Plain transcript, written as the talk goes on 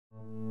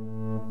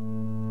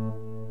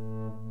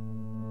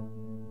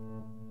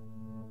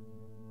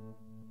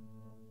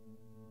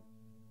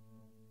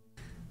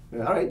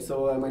All right,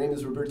 so my name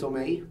is Roberto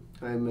Mei.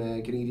 I'm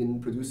a Canadian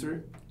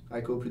producer.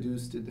 I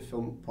co-produced the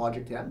film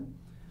Project M.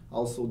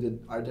 Also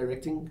did art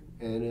directing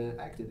and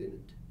acted in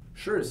it.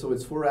 Sure, so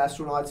it's 4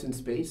 astronauts in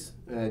space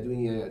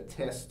doing a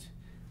test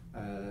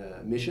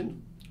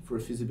mission for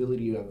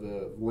feasibility of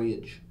a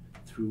voyage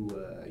through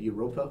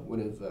Europa, one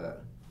of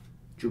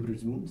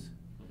Jupiter's moons.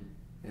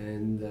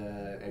 And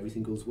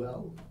everything goes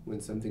well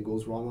when something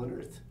goes wrong on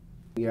Earth.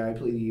 Yeah, I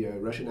play the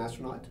Russian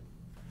astronaut.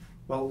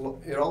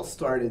 Well, it all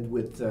started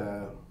with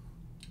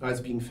us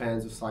being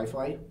fans of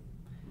sci-fi,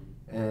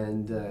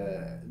 and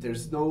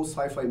there's no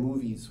sci-fi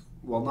movies,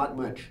 well, not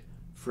much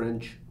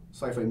French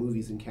sci-fi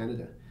movies in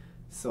Canada.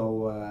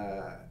 So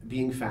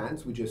being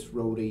fans, we just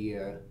wrote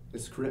a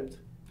script.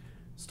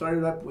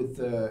 Started up with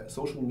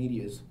social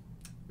medias.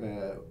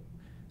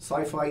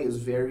 Sci-fi is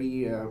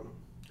very, how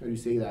do you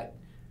say that?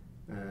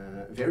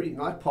 Very,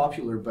 not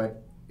popular,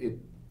 but it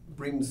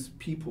brings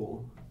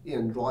people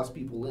in, draws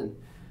people in.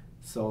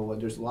 So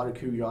there's a lot of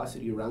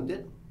curiosity around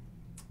it,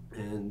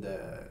 and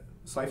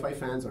sci-fi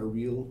fans are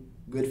real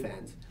good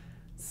fans.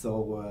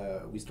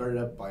 So we started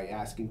up by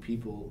asking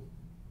people,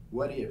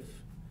 what if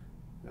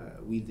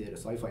we did a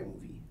sci-fi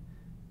movie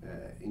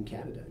in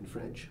Canada, in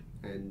French?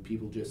 And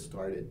people just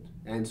started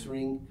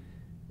answering,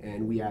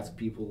 and we asked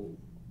people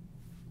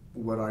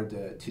what are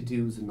the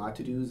to-dos and not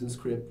to-dos in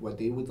script, what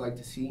they would like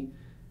to see,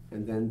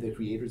 and then the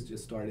creators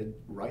just started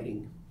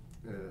writing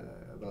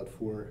about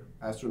 4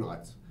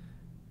 astronauts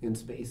in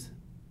space.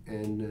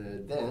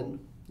 And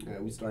then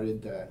we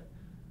started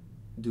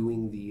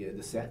doing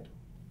the set.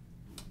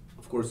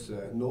 Of course,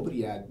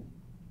 nobody had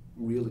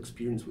real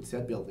experience with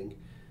set building,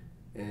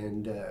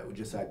 and we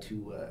just had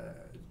to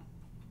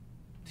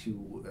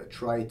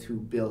try to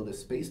build a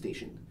space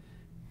station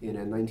in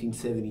a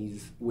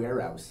 1970s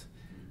warehouse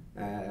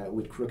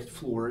with crooked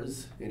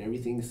floors and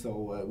everything.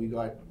 So we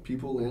got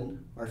people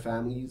in, our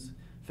families,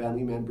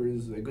 family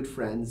members, good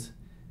friends,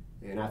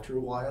 and after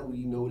a while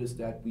we noticed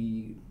that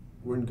we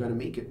weren't going to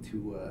make it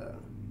to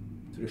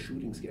the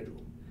shooting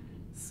schedule.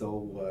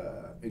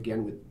 So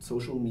again, with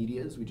social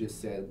medias, we just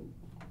said,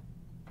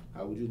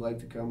 how would you like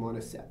to come on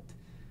a set?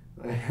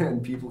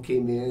 And people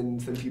came in.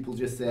 Some people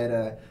just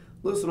said,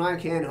 listen, I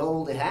can't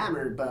hold a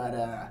hammer, but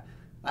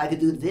I could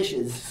do the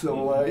dishes.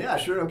 So yeah,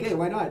 sure, okay,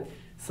 why not?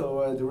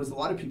 So there was a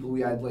lot of people.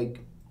 We had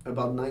like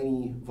about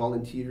 90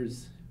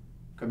 volunteers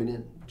coming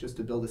in just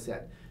to build a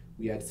set.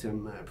 We had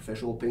some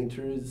professional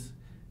painters,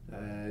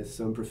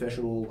 some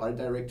professional art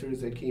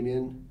directors that came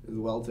in as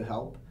well to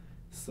help.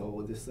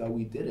 So this is how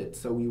we did it.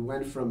 So we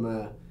went from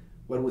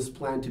what was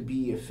planned to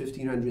be a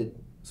 1,500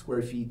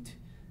 square feet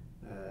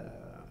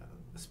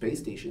space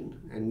station,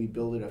 and we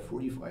built it a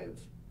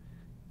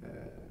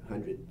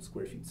 4,500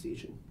 square feet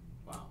station.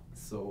 Wow.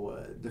 So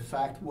the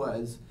fact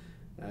was,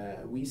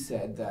 we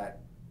said that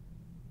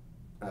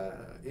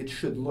it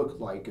should look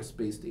like a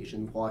space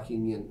station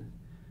walking in,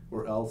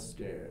 or else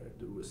there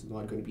was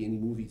not going to be any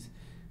movies.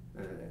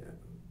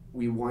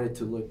 We wanted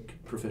to look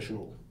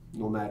professional,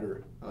 no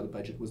matter how the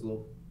budget was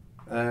low.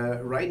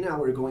 Right now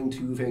we're going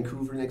to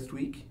Vancouver next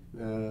week.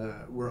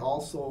 We're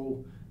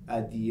also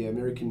at the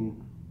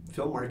American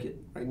film market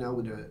right now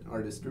with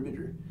our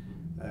distributor.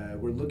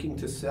 We're looking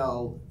to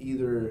sell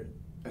either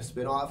a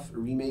spin-off, a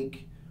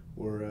remake,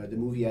 or the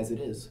movie as it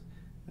is.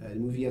 The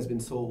movie has been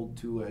sold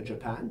to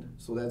Japan,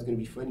 so that's going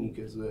to be funny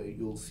because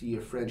you'll see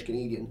a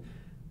French-Canadian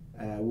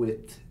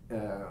with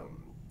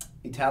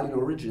Italian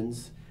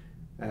origins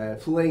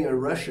playing a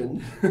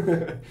Russian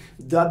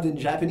dubbed in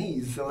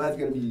Japanese, so that's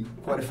going to be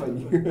quite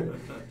funny.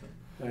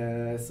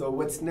 So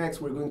what's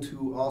next? We're going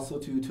to also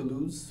to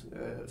Toulouse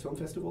Film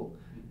Festival,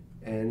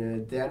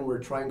 and then we're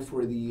trying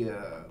for the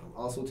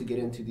also to get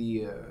into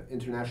the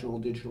International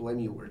Digital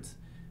Emmy Awards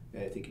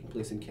taking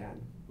place in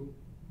Cannes.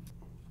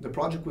 The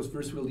project was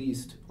first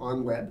released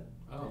on web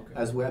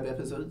as web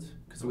episodes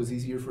because it was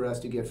easier for us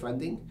to get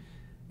funding,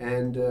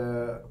 and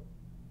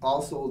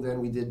also then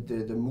we did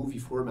the movie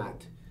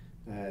format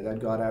that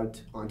got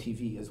out on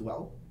TV as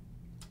well.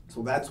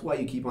 So that's why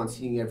you keep on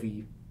seeing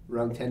every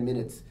around 10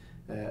 minutes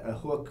a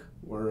hook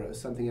or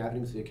something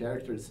happening to the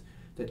characters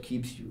that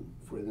keeps you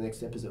for the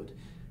next episode.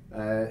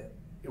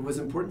 It was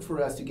important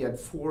for us to get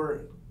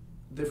 4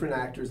 different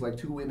actors, like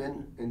 2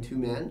 women and 2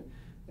 men,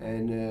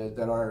 and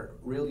that are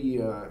really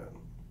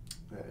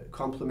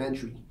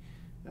complementary.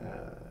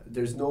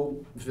 There's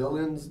no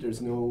villains,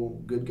 there's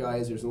no good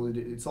guys,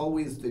 it's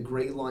always the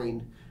gray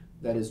line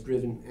that is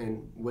driven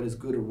and what is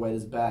good or what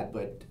is bad,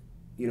 but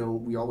you know,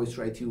 we always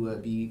try to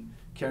be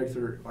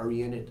character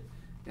oriented,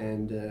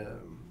 and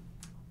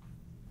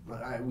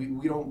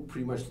we don't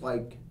pretty much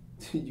like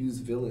to use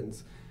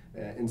villains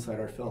inside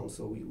our films,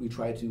 so we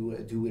try to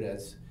do it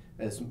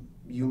as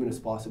human as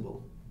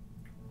possible.